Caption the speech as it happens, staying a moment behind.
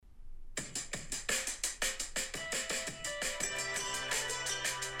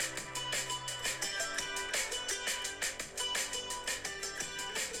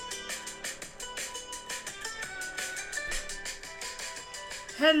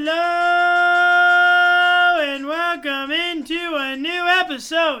Hello and welcome into a new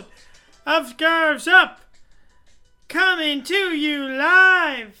episode of Scarves Up, coming to you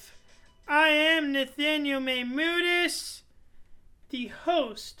live. I am Nathaniel Maymudis, the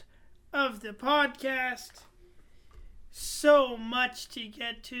host of the podcast. So much to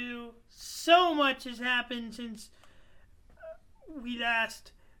get to. So much has happened since we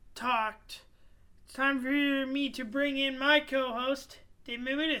last talked. It's time for me to bring in my co-host, Dave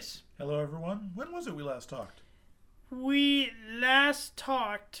Maymudis. Hello, everyone. When was it we last talked? We last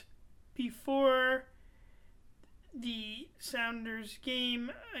talked before the Sounders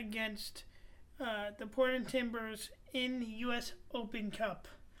game against the Portland Timbers in the U.S. Open Cup.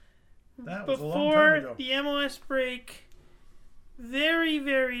 That was a long time ago. Before the MLS break, very,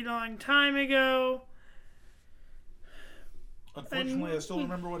 very long time ago. Unfortunately, I still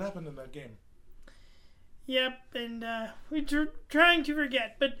remember what happened in that game. Yep, and we're trying to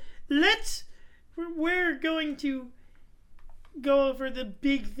forget. But we're going to go over the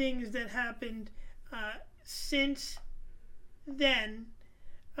big things that happened since then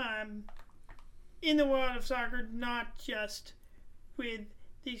in the world of soccer, not just with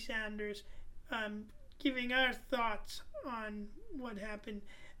the Sounders, giving our thoughts on what happened.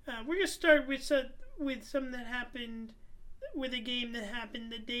 We're going to start with something that happened, with a game that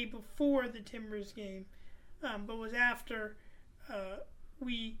happened the day before the Timbers game, but was after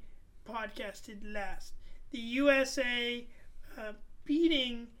we podcasted last. The USA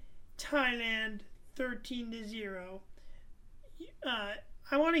beating Thailand 13-0.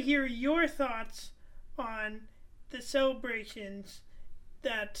 I want to hear your thoughts on the celebrations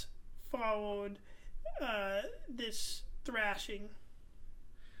that followed this thrashing.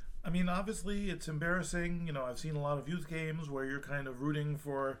 I mean, obviously, it's embarrassing. You know, I've seen a lot of youth games where you're kind of rooting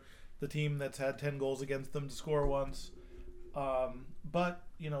for the team that's had 10 goals against them to score once. But,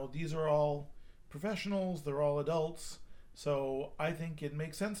 you know, these are all professionals. They're all adults. So I think it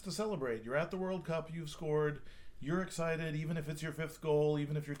makes sense to celebrate. You're at the World Cup. You've scored. You're excited, even if it's your fifth goal,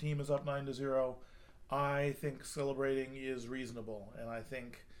 even if your team is up 9-0. I think celebrating is reasonable. And I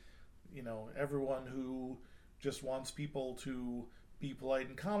think, you know, everyone who just wants people to be polite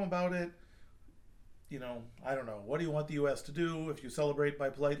and calm about it, you know, I don't know. What do you want the U.S. to do? If you celebrate by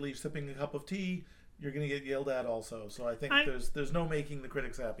politely sipping a cup of tea, you're going to get yelled at also. So I think there's no making the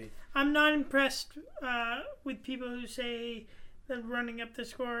critics happy. I'm not impressed with people who say that running up the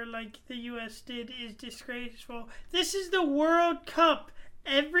score like the U.S. did is disgraceful. This is the World Cup.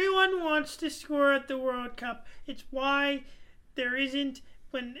 Everyone wants to score at the World Cup. It's why there isn't,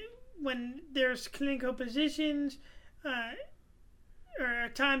 when there's clinical positions, or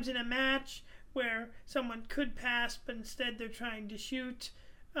times in a match where someone could pass, but instead they're trying to shoot.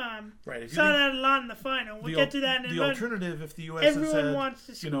 Right. Saw that a lot in the final. We'll get to that in a minute. The alternative, if the U.S. Everyone had said, wants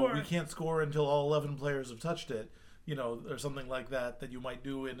to score. you know, we can't score until all 11 players have touched it, you know, or something like that you might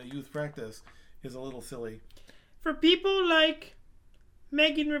do in a youth practice, is a little silly. For people like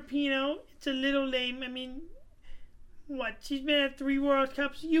Megan Rapinoe, it's a little lame. I mean, what? She's been at 3 World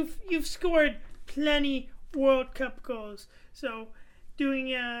Cups. You've scored plenty World Cup goals. So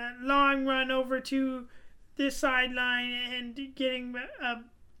doing a long run over to this sideline and getting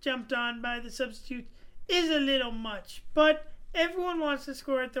jumped on by the substitute is a little much. But everyone wants to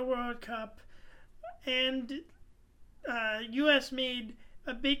score at the World Cup, and U.S. made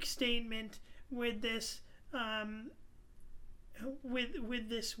a big statement with this with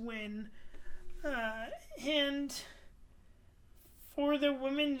this win, and for the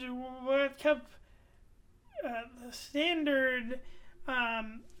Women's World Cup, the standard.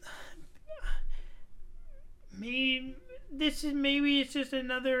 Maybe it's just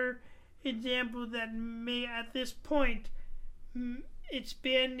another example that may, at this point,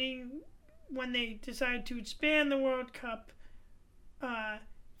 expanding, when they decide to expand the World Cup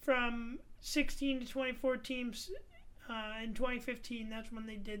from 16 to 24 teams in 2015. That's when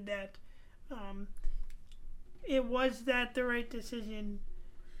they did that. Was that the right decision?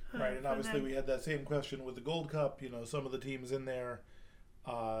 Right, and obviously we had that same question with the Gold Cup. You know, some of the teams in there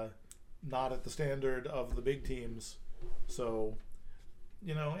not at the standard of the big teams. So,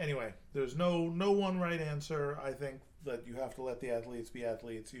 you know, anyway, there's no one right answer. I think that you have to let the athletes be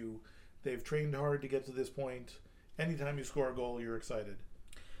athletes. They've trained hard to get to this point. Anytime you score a goal, you're excited.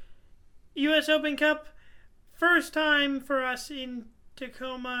 U.S. Open Cup, first time for us in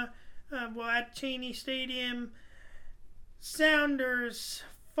Tacoma, at Cheney Stadium. Sounders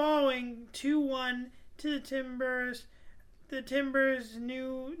falling 2-1 to the Timbers. The Timbers'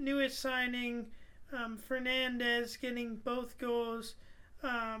 newest signing, Fernandez, getting both goals.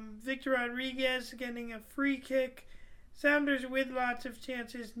 Victor Rodriguez getting a free kick. Sounders with lots of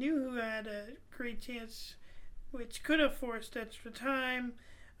chances knew who had a great chance, which could have forced extra time.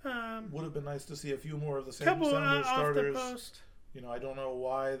 Would have been nice to see a few more of the same Couple Sounders off starters. the post. I don't know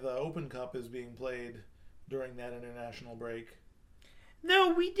why the Open Cup is being played during that international break. No,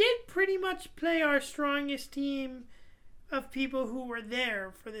 we did pretty much play our strongest team of people who were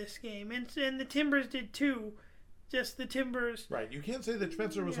there for this game. And the Timbers did too. Just the Timbers. Right. You can't say that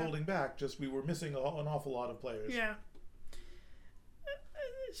Spencer was holding back, just we were missing an awful lot of players. Yeah.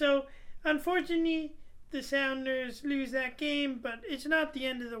 So, unfortunately, the Sounders lose that game, but it's not the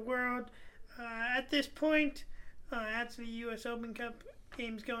end of the world. At this point, actually, U.S. Open Cup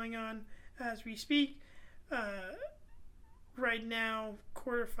games going on as we speak. Right now,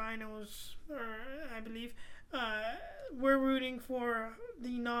 quarterfinals, I believe. We're rooting for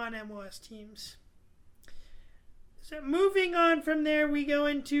the non-MLS teams. So moving on from there, we go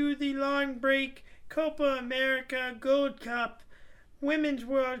into the long break, Copa America, Gold Cup, Women's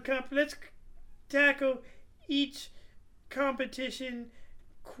World Cup. Let's tackle each competition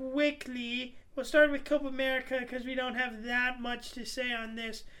quickly. We'll start with Copa America because we don't have that much to say on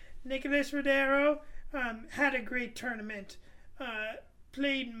this. Nicolas Rodero had a great tournament.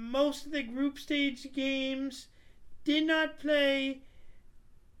 Played most of the group stage games. Did not play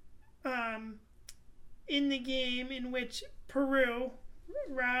in the game in which Peru,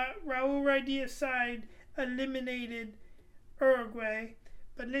 Raul Ruidiaz's side, eliminated Uruguay.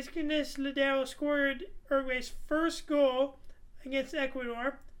 But Nicolas Rodero scored Uruguay's first goal against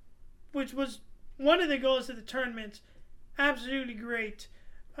Ecuador, which was one of the goals of the tournament. Absolutely great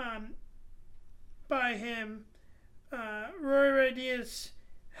by him. Roy Ruidiaz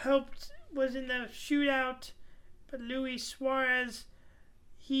was in the shootout, but Luis Suarez,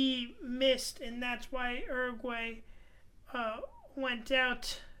 he missed, and that's why Uruguay went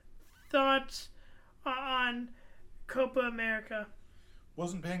out. Thoughts on Copa America?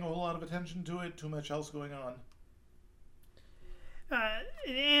 Wasn't paying a whole lot of attention to it. Too much else going on.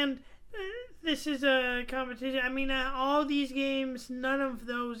 This is a competition. I mean, all these games, none of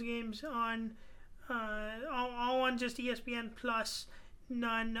those games on, all on just ESPN Plus,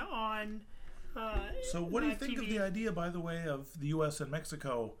 none on. So what do you think TV. of the idea, by the way, of the U.S. and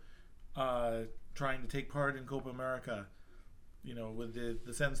Mexico trying to take part in Copa America? With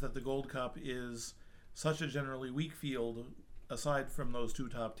the sense that the Gold Cup is such a generally weak field, aside from those two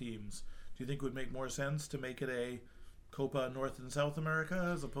top teams. Do you think it would make more sense to make it a Copa North and South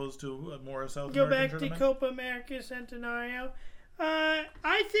America as opposed to a more South American tournament? Go back to Copa America Centenario.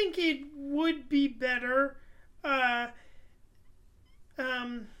 I think it would be better.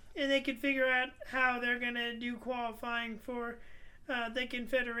 And they could figure out how they're going to do qualifying for the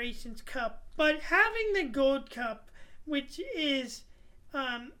Confederations Cup. But having the Gold Cup, which is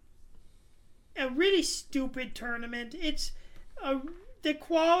a really stupid tournament, the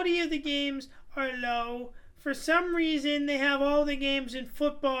quality of the games are low. For some reason, they have all the games in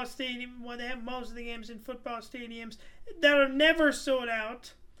football stadium. Well, they have most of the games in football stadiums that are never sold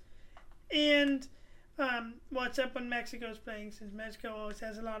out. And what's up when Mexico's playing, since Mexico always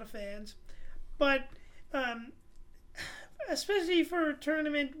has a lot of fans. But especially for a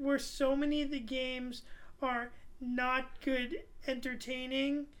tournament where so many of the games are not good,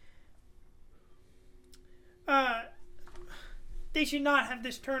 entertaining, they should not have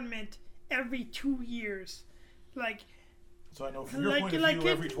this tournament every 2 years. So I know from your point of view,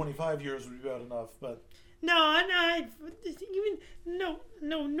 every 25 years would be about enough, but... No,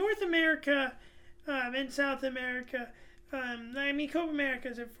 North America and South America, Copa America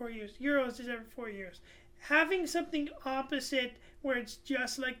is every 4 years. Euros is every 4 years. Having something opposite where it's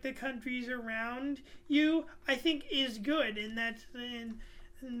just like the countries around you, I think is good, and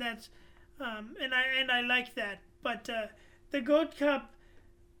I like that. But the Gold Cup,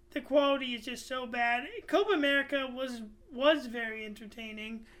 the quality is just so bad. Copa America was very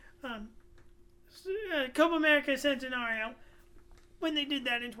entertaining. Copa America Centenario, when they did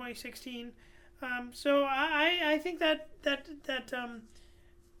that in 2016. So I think that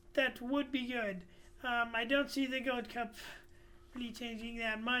would be good. I don't see the Gold Cup really changing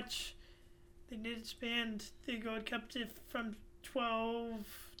that much. They did expand the Gold Cup from 12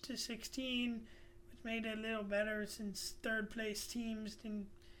 to 16, which made it a little better since third place teams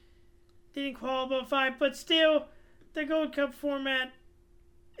didn't qualify. But still, the Gold Cup format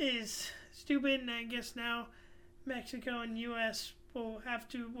is stupid, and I guess now Mexico and U.S. will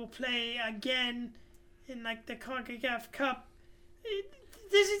play again in the CONCACAF Cup.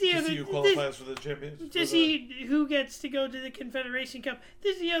 This is the to other. See who qualifies for the Champions. To see who gets to go to the Confederation Cup.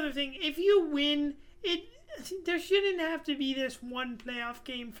 This is the other thing. If you win it, there shouldn't have to be this one playoff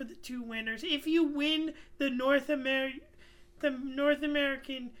game for the two winners. If you win the North America, the North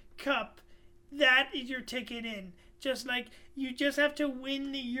American Cup, that is your ticket in. Just like you just have to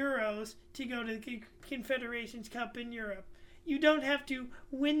win the Euros to go to the Confederations Cup in Europe. You don't have to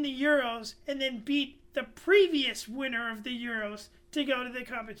win the Euros and then beat the previous winner of the Euros to go to the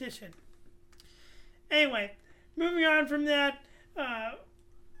competition. Anyway, moving on from that,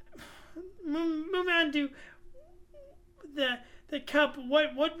 moving on to the Cup,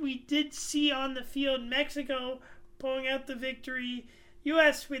 what we did see on the field, Mexico pulling out the victory,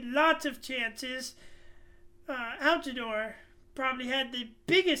 U.S. with lots of chances. Altidore probably had the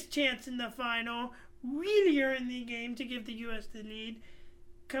biggest chance in the final, really earned the game to give the U.S. the lead,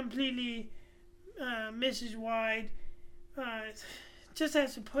 completely misses wide, just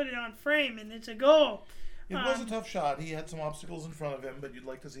has to put it on frame, and it's a goal. It was a tough shot. He had some obstacles in front of him, but you'd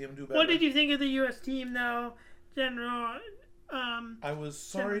like to see him do better. What did you think of the U.S. team, though, General? I was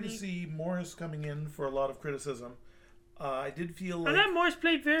sorry to see Morris coming in for a lot of criticism. I did feel like... I thought Morris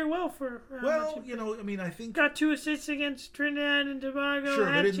played very well for... I think... Got 2 assists against Trinidad and Tobago, sure,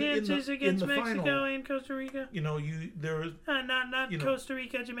 had chances against Mexico final, and Costa Rica. There was... Not Costa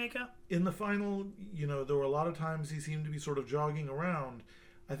Rica, Jamaica. In the final, there were a lot of times he seemed to be sort of jogging around.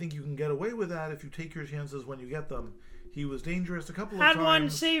 I think you can get away with that if you take your chances when you get them. He was dangerous a couple of times. Had one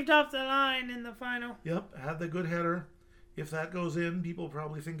saved off the line in the final. Yep, had the good header. If that goes in, people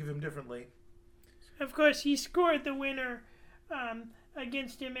probably think of him differently. Of course, he scored the winner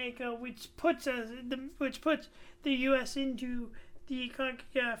against Jamaica, which puts the U.S. into the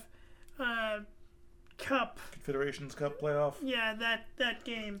CONCACAF Cup. Confederations Cup playoff. Yeah, that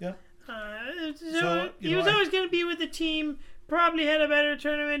game. Yeah. He was always going to be with the team. Probably had a better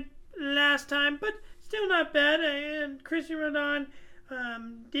tournament last time, but still not bad. And Cristian Roldan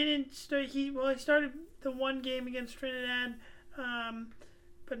didn't start. He started the one game against Trinidad,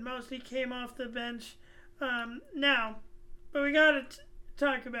 but mostly came off the bench. But we got to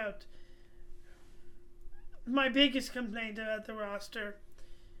talk about my biggest complaint about the roster.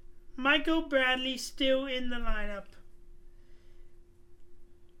 Michael Bradley still in the lineup.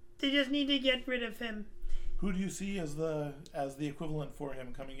 They just need to get rid of him. Who do you see as the equivalent for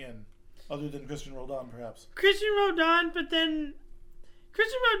him coming in, other than Cristian Roldan, perhaps? Cristian Roldan, but then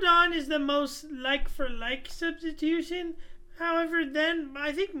Cristian Roldan is the most like-for-like substitution. However, then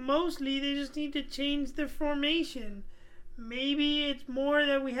I think mostly they just need to change the formation. Maybe it's more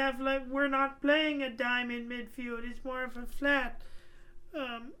that we're not playing a diamond midfield. It's more of a flat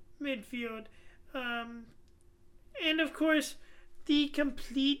midfield. And of course, the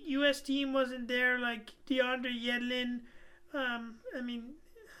complete U.S. team wasn't there. Like DeAndre Yedlin.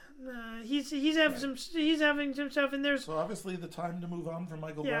 He's having some stuff in there. So obviously, the time to move on from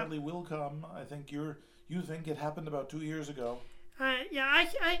Michael Bradley will come. I think you think it happened about 2 years ago.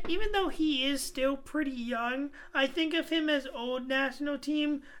 I even though he is still pretty young, I think of him as old national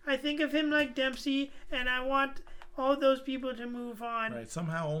team. I think of him like Dempsey, and I want all those people to move on. Right.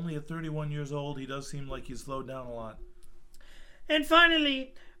 Somehow, only at 31 years old, he does seem like he's slowed down a lot. And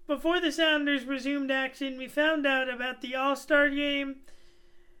finally, before the Sounders resumed action, we found out about the All-Star Game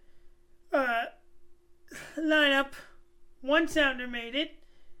lineup. One Sounder made it.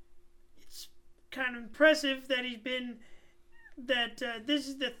 It's kind of impressive that this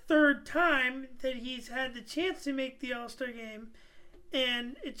is the third time that he's had the chance to make the All-Star Game,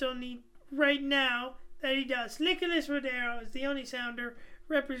 and it's only right now that he does. Nicolas Rodero is the only Sounder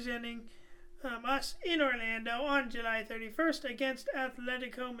representing us in Orlando on July 31st against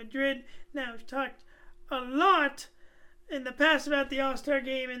Atletico Madrid. Now, we've talked a lot in the past about the All-Star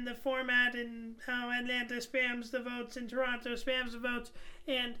Game and the format and how Atlanta spams the votes and Toronto spams the votes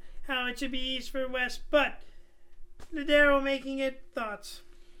and how it should be East for West, but Rodero making it. Thoughts?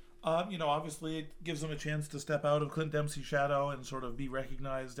 Obviously it gives him a chance to step out of Clint Dempsey's shadow and sort of be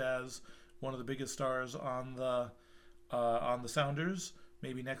recognized as one of the biggest stars on the Sounders.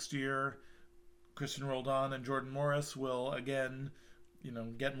 Maybe next year, Cristian Roldan and Jordan Morris will again,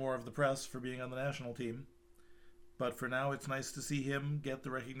 get more of the press for being on the national team. But for now, it's nice to see him get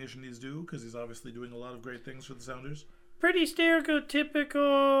the recognition he's due because he's obviously doing a lot of great things for the Sounders. Pretty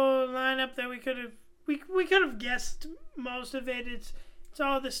stereotypical lineup that we could have guessed most of it. It's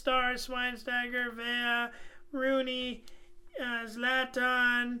all the stars: Schweinsteiger, Vea, Rooney,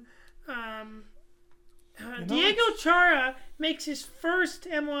 Zlatan. Diego Chara makes his first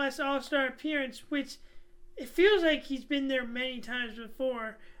MLS All-Star appearance, which it feels like he's been there many times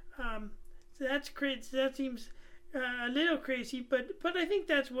before. So that's crazy. That seems a little crazy, but I think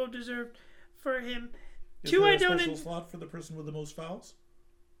that's well deserved for him. Is there a special slot for the person with the most fouls?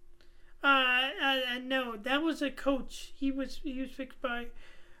 No, that was a coach. He was picked by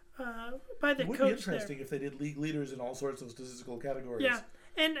by the It would coach be interesting there. if they did league leaders in all sorts of statistical categories. Yeah,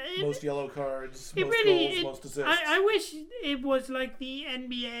 and Most yellow cards, it most really, goals, most assists. I wish it was like the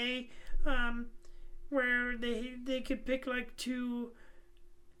NBA, where they could pick like they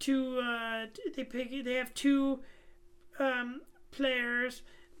have two players,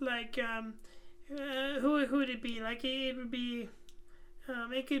 like who would it be? Like it would be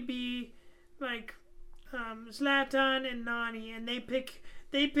it could be like Zlatan and Nani, and they pick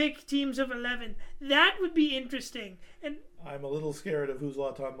teams of 11. That would be interesting. And I'm a little scared of who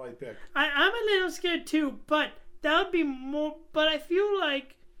Zlatan might pick. I'm a little scared too, but that would be more. But I feel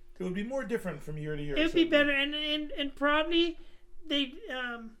like it would be more different from year to year. It would be better, and probably they.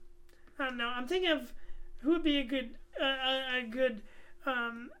 I don't know. I'm thinking of who would be a good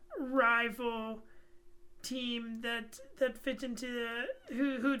rival team that fits into the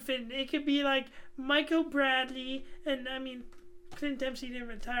who'd fit in. It could be like Michael Bradley, and I mean Clint Dempsey didn't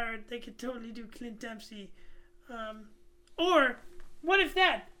retire. They could totally do Clint Dempsey. Or what if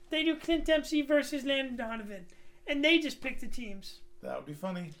they do Clint Dempsey versus Landon Donovan, and they just pick the teams. That would be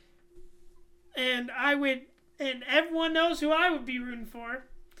funny. And everyone knows who I would be rooting for.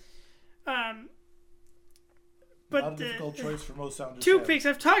 But not a difficult choice for most Sounders two fans. picks.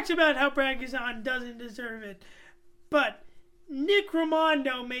 I've talked about how Brad Guzan doesn't deserve it, but Nick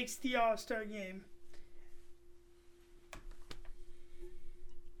Romando makes the All-Star game.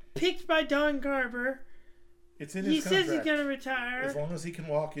 Picked by Don Garber. It's in his He contract. says he's going to retire. As long as he can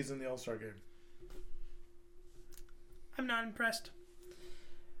walk, he's in the All-Star game. I'm not impressed.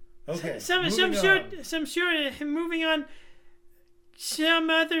 Okay. Moving on. Some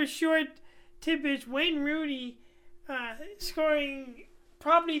other short tidbits. Wayne Rooney scoring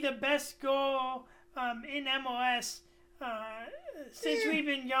probably the best goal in MLS since we've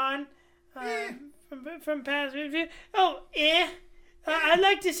been gone from past. I'd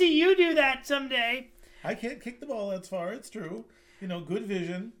like to see you do that someday. I can't kick the ball that far. It's true. Good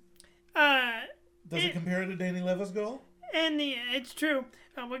vision. Does it compare to Danny Leva's goal? And it's true.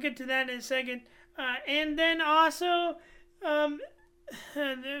 We'll get to that in a second. And then also,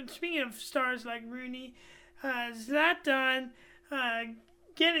 speaking of stars like Rooney, Zlatan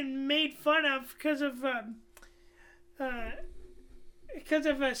getting made fun of because of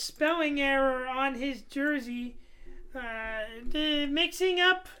a spelling error on his jersey, mixing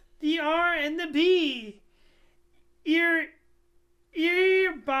up the R and the B.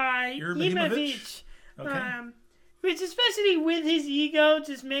 Ibrahimovic. Okay. Which, especially with his ego,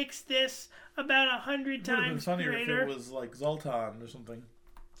 just makes this about 100 It would have been times funnier greater. if it was like Zoltan or something.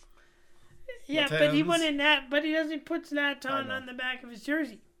 Yeah, Latans. but he wouldn't have. But he doesn't put Zlatan know. on the back of his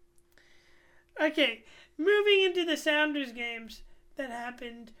jersey. Okay, moving into the Sounders games that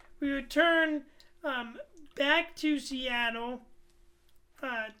happened, we return back to Seattle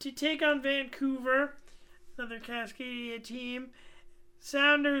to take on Vancouver, another Cascadia team.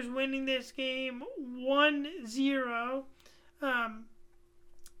 Sounders winning this game 1-0.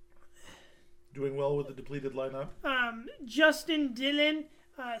 Doing well with the depleted lineup. Justin Dillon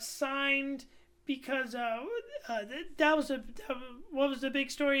signed because what was the big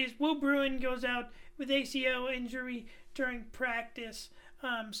story is Will Bruin goes out with ACL injury during practice.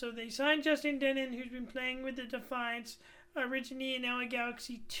 So they signed Justin Dillon, who's been playing with the Defiance, originally in LA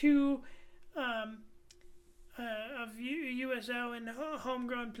Galaxy 2. Of USO and a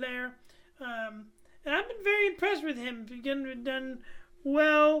homegrown player. And I've been very impressed with him. He's done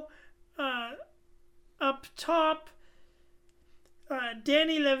well up top.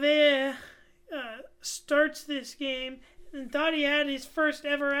 Danny Levere starts this game and thought he had his first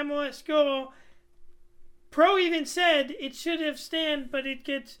ever MLS goal. Pro even said it should have stand, but it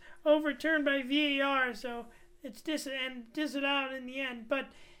gets overturned by VAR, so it's disallowed in the end. But,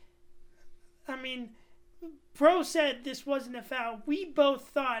 I mean, Pro said this wasn't a foul. We both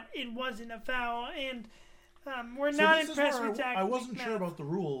thought it wasn't a foul, and we're not impressed with Zach. I wasn't sure about the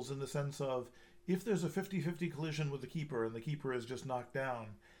rules in the sense of if there's a 50-50 collision with the keeper and the keeper is just knocked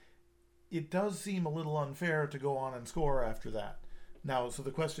down, it does seem a little unfair to go on and score after that. Now, so the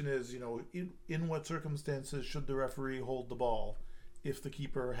question is, in what circumstances should the referee hold the ball if the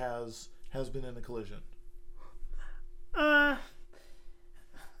keeper has been in a collision? I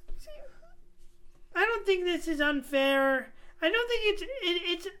don't think this is unfair. I don't think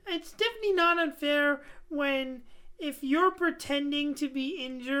it's definitely not unfair when if you're pretending to be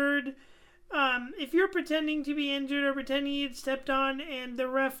injured, or pretending you get stepped on and the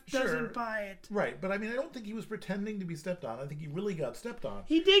ref doesn't buy it. Right, but I mean, I don't think he was pretending to be stepped on. I think he really got stepped on.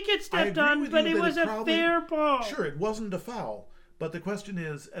 He did get stepped on, but it was a fair ball. Sure, it wasn't a foul. But the question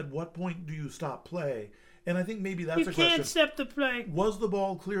is, at what point do you stop play? And I think maybe that's you a can't question. step the play. Was the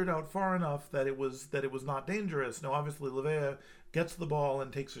ball cleared out far enough that it was not dangerous? Now, obviously, Levea gets the ball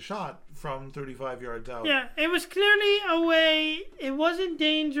and takes a shot from 35 yards out. Yeah, it was clearly away. It wasn't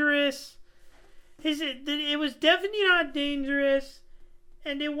dangerous. It was definitely not dangerous,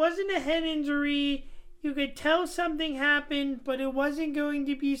 and it wasn't a head injury. You could tell something happened, but it wasn't going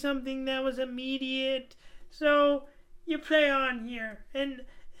to be something that was immediate. So you play on here. And,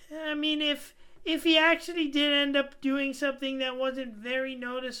 I mean, if he actually did end up doing something that wasn't very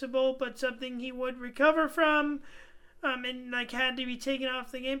noticeable, but something he would recover from, and, like, had to be taken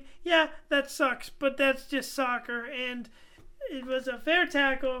off the game, yeah, that sucks. But that's just soccer, and it was a fair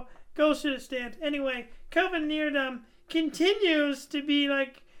tackle. Goes to the stand. Anyway, Kelvin Leerdam continues to be,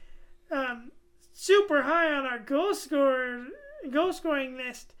 like, super high on our goal scoring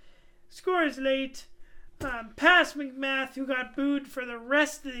list. Scores late. Past McMath, who got booed for the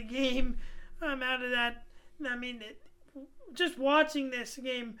rest of the game. Out of that, I mean, just watching this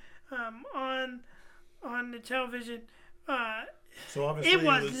game on the television, so obviously it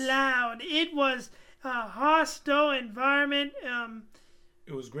was loud. It was a hostile environment.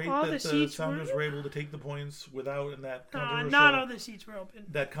 It was great that the Sounders were able to take the points without, and that controversial. Not all the seats were open.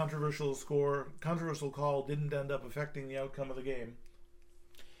 That controversial call didn't end up affecting the outcome of the game.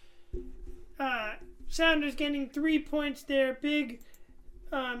 Sounders getting 3 points there. Big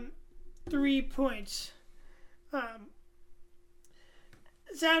 3 points.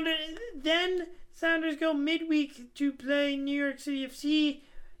 Sounders go midweek to play New York City FC.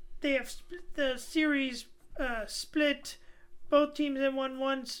 They have the series split. Both teams have won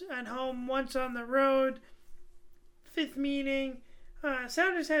once at home, once on the road. Fifth meeting.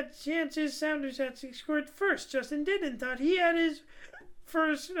 Sounders had chances. Sounders had scored first. Justin Didden thought he had his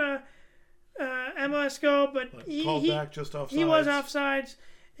first MLS goal, but he called back just offsides. He was offsides.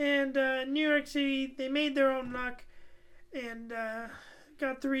 And New York City, they made their own luck and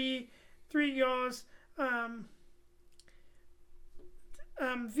got three goals.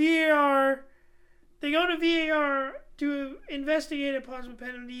 VAR. They go to VAR to investigate a possible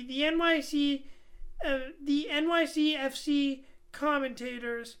penalty. The NYCFC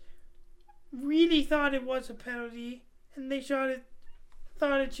commentators really thought it was a penalty, and they thought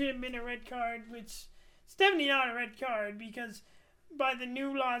it should have been a red card, which it's definitely not a red card because by the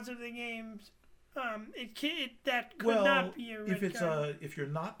new laws of the game, that could not be a red card. If you're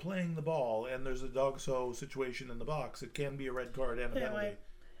not playing the ball and there's a dog-so situation in the box, it can be a red card and a penalty.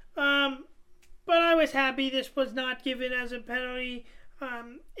 But I was happy this was not given as a penalty.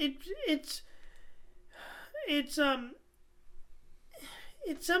 It's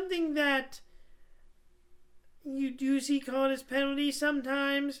something that you do see called as penalty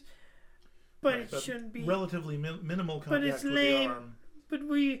sometimes, but it shouldn't be. Relatively minimal contact with the arm. But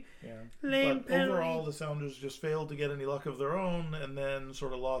lame penalty. Overall, the Sounders just failed to get any luck of their own, and then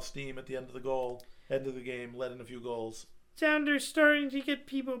sort of lost steam at the end of the game, let in a few goals. Sounders starting to get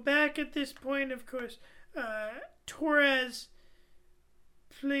people back at this point. Of course, Torres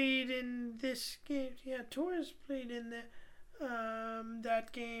played in this game. Yeah, Torres played in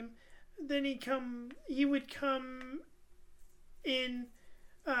that game. Then he would come in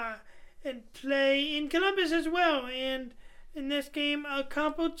and play in Columbus as well. And in this game,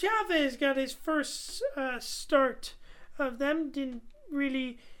 Campo Chavez got his first start of them. Didn't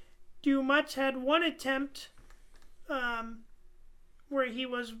really do much. Had one attempt where he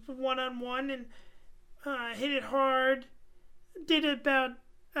was one-on-one and hit it hard. Did about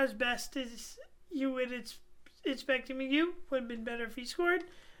as best as you would expect him to do. Would have been better if he scored.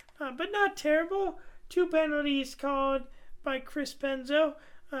 But not terrible. 2 penalties called by Chris Penzo.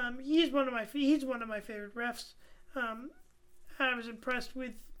 He's one of my favorite refs. I was impressed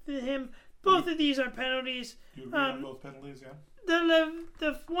with him. Both of these are penalties. You agree on both penalties, yeah?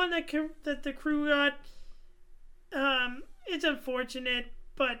 The one that the Crew got, it's unfortunate,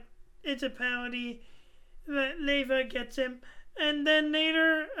 but it's a penalty. Leyva gets him, and then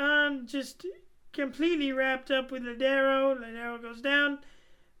later, just completely wrapped up with Ladero. Ladero goes down.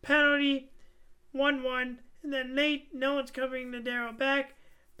 Penalty, 1-1, and then late, no one's covering Ladero back.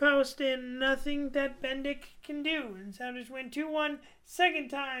 Post and nothing that Bendick can do. And Sounders win 2-1. Second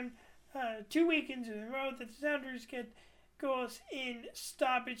time, 2 weekends in a row that the Sounders get goals in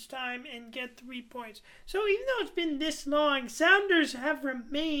stoppage time and get 3 points. So even though it's been this long, Sounders have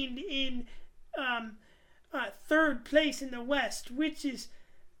remained in third place in the West, which is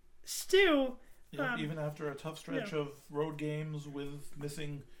still... even after a tough stretch of road games with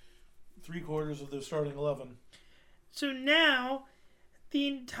missing 3/4 of their starting 11. So now the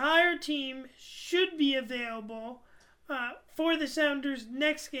entire team should be available for the Sounders'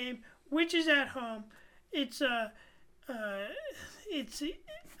 next game, which is at home. it's a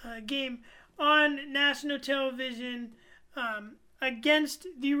game on national television against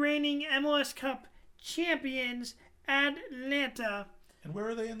the reigning MLS Cup champions, Atlanta. And where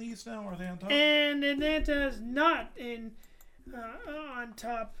are they in the East now? Are they on top? And Atlanta is not on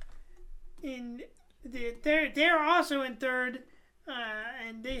top. They're also in third,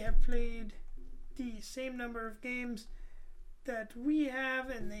 and they have played the same number of games that we have,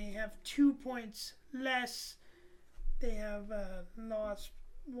 and they have 2 points less. They have lost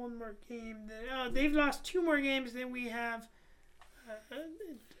one more game. They've lost 2 more games than we have.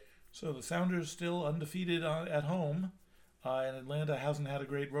 So the Sounders still undefeated at home, and Atlanta hasn't had a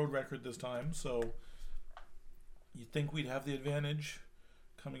great road record this time. So you'd think we'd have the advantage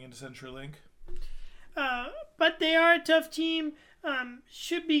coming into CenturyLink. But they are a tough team.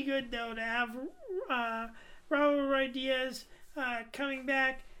 Should be good, though, to have Raul Roy Diaz coming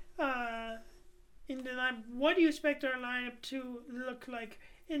back into the line. What do you expect our lineup to look like?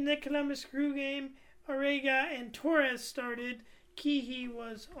 In the Columbus Crew game, Orega and Torres started. Keehee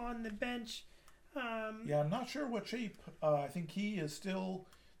was on the bench. I'm not sure what shape. I think he is still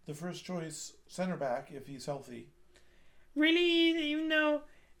the first choice center back if he's healthy. Really, even though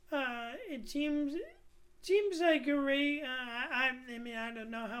it seems like Orega, I don't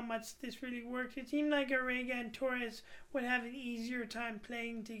know how much this really works. It seemed like Orega and Torres would have an easier time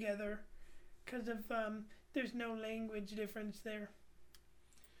playing together because of there's no language difference there.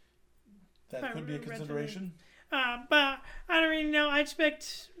 That could be a consideration. But I don't really know. I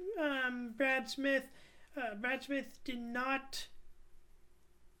expect Brad Smith. Brad Smith did not,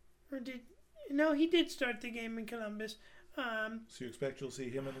 he did start the game in Columbus. So you expect you'll see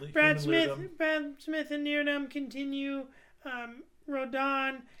him and Brad Smith and Leerdam continue.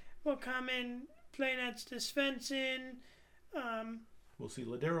 Rodon will come in, play next to Svensson. We'll see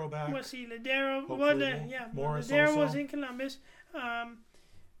Ladero back. Ladero. Morris Ladero also was in Columbus.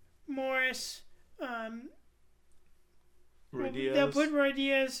 Morris. They'll put Roy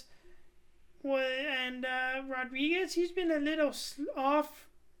Diaz and Rodriguez. He's been a little off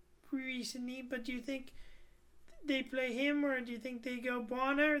recently, but do you think they play him, or do you think they go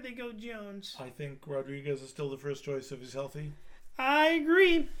Bonner or they go Jones? I think Rodriguez is still the first choice if he's healthy. I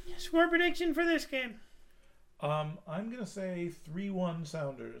agree. Score prediction for this game. I'm going to say 3-1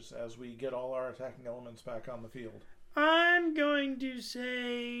 Sounders as we get all our attacking elements back on the field. I'm going to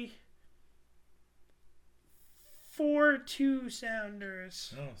say 4-2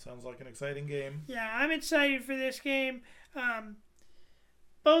 Sounders. Oh, sounds like an exciting game. Yeah, I'm excited for this game.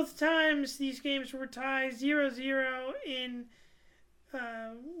 Both times these games were tied 0-0 in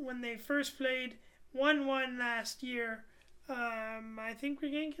when they first played, 1-1 last year. I think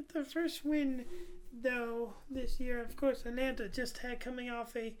we're going to get the first win, though, this year. Of course, Atlanta just had coming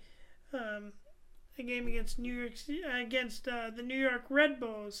off a game against the New York Red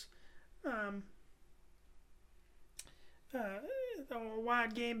Bulls. A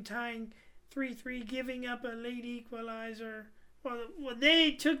wild game, tying 3-3, giving up a late equalizer. Well,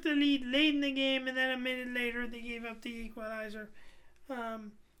 they took the lead late in the game, and then a minute later they gave up the equalizer.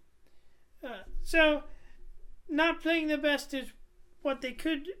 So, not playing the best is what they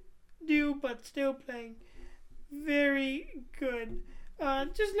could do, but still playing very good.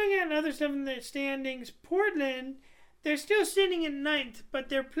 Just looking at other stuff in the standings, Portland, they're still sitting in 9th, but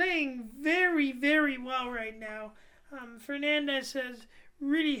they're playing very, very well right now. Fernandez has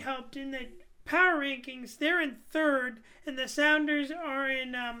really helped in the power rankings. They're in 3rd, and the Sounders are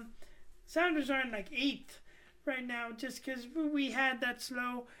in like 8th right now, just because we had that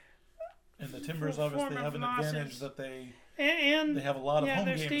slow. And the Timbers obviously have an advantage that they have a lot of home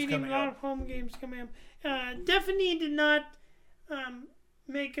games coming up. A lot of home games coming up. Definitely did not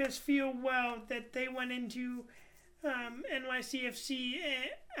make us feel well that they went into NYCFC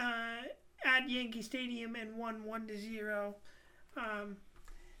at Yankee Stadium and won 1-0.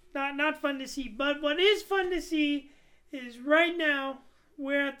 Not fun to see. But what is fun to see is right now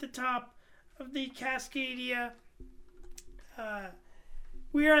we're at the top of the Cascadia.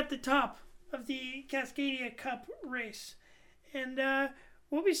 We're at the top of the Cascadia Cup race, and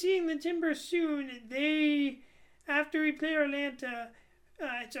we'll be seeing the Timbers soon. After we play Atlanta,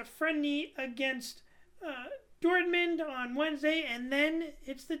 it's a friendly against Dortmund on Wednesday, and then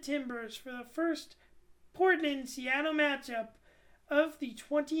it's the Timbers for the first Portland-Seattle matchup of the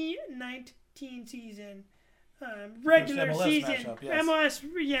 2019 season. Regular MLS season. Matchup, yes. MLS,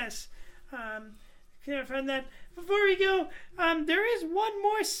 yes. Clarifying that. Before we go, there is one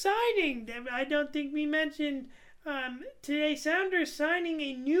more signing that I don't think we mentioned today. Sounders signing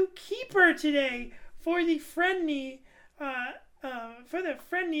a new keeper today for the friendly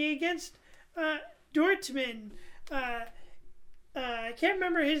against Dortmund. I can't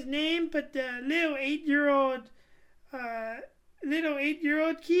remember his name, but the little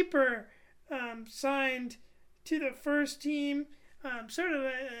 8-year-old keeper signed to the first team. Sort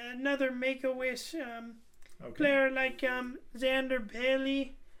of another Make-A-Wish player like Xander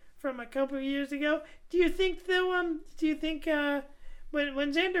Bailey from a couple of years ago. Do you think though?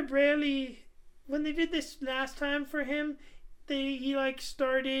 When Xander Bailey, when they did this last time for him, he like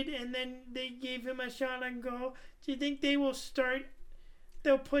started and then they gave him a shot on goal. Do you think they will start?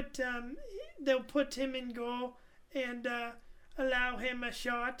 They'll put him in goal and allow him a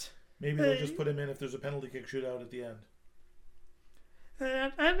shot. Maybe they'll just put him in if there's a penalty kick shootout at the end.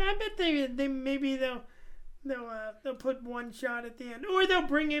 I bet they'll put one shot at the end, or they'll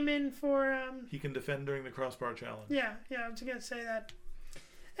bring him in for. He can defend during the crossbar challenge. Yeah, I was gonna say that.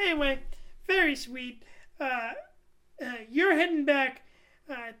 Anyway, very sweet. You're heading back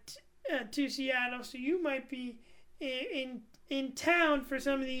to Seattle, so you might be in town for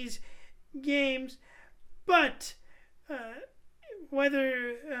some of these games, but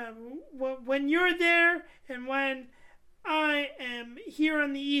when you're there and when I am here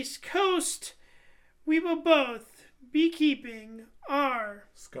on the East Coast, we will both be keeping our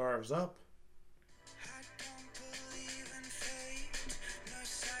scarves up